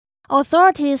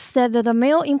Authorities said that the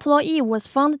male employee was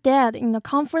found dead in a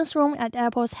conference room at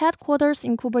Apple's headquarters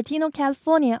in Cupertino,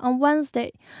 California on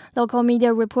Wednesday. Local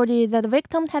media reported that the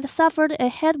victim had suffered a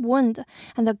head wound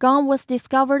and the gun was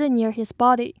discovered near his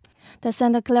body. The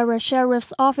Santa Clara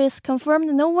Sheriff's Office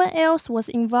confirmed no one else was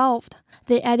involved.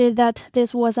 They added that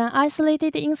this was an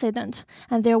isolated incident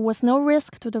and there was no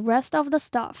risk to the rest of the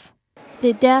staff.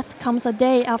 The death comes a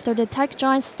day after the tech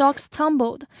giant's stocks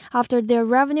tumbled after their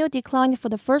revenue declined for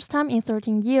the first time in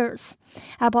 13 years.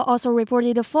 Apple also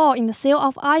reported a fall in the sale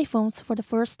of iPhones for the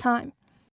first time.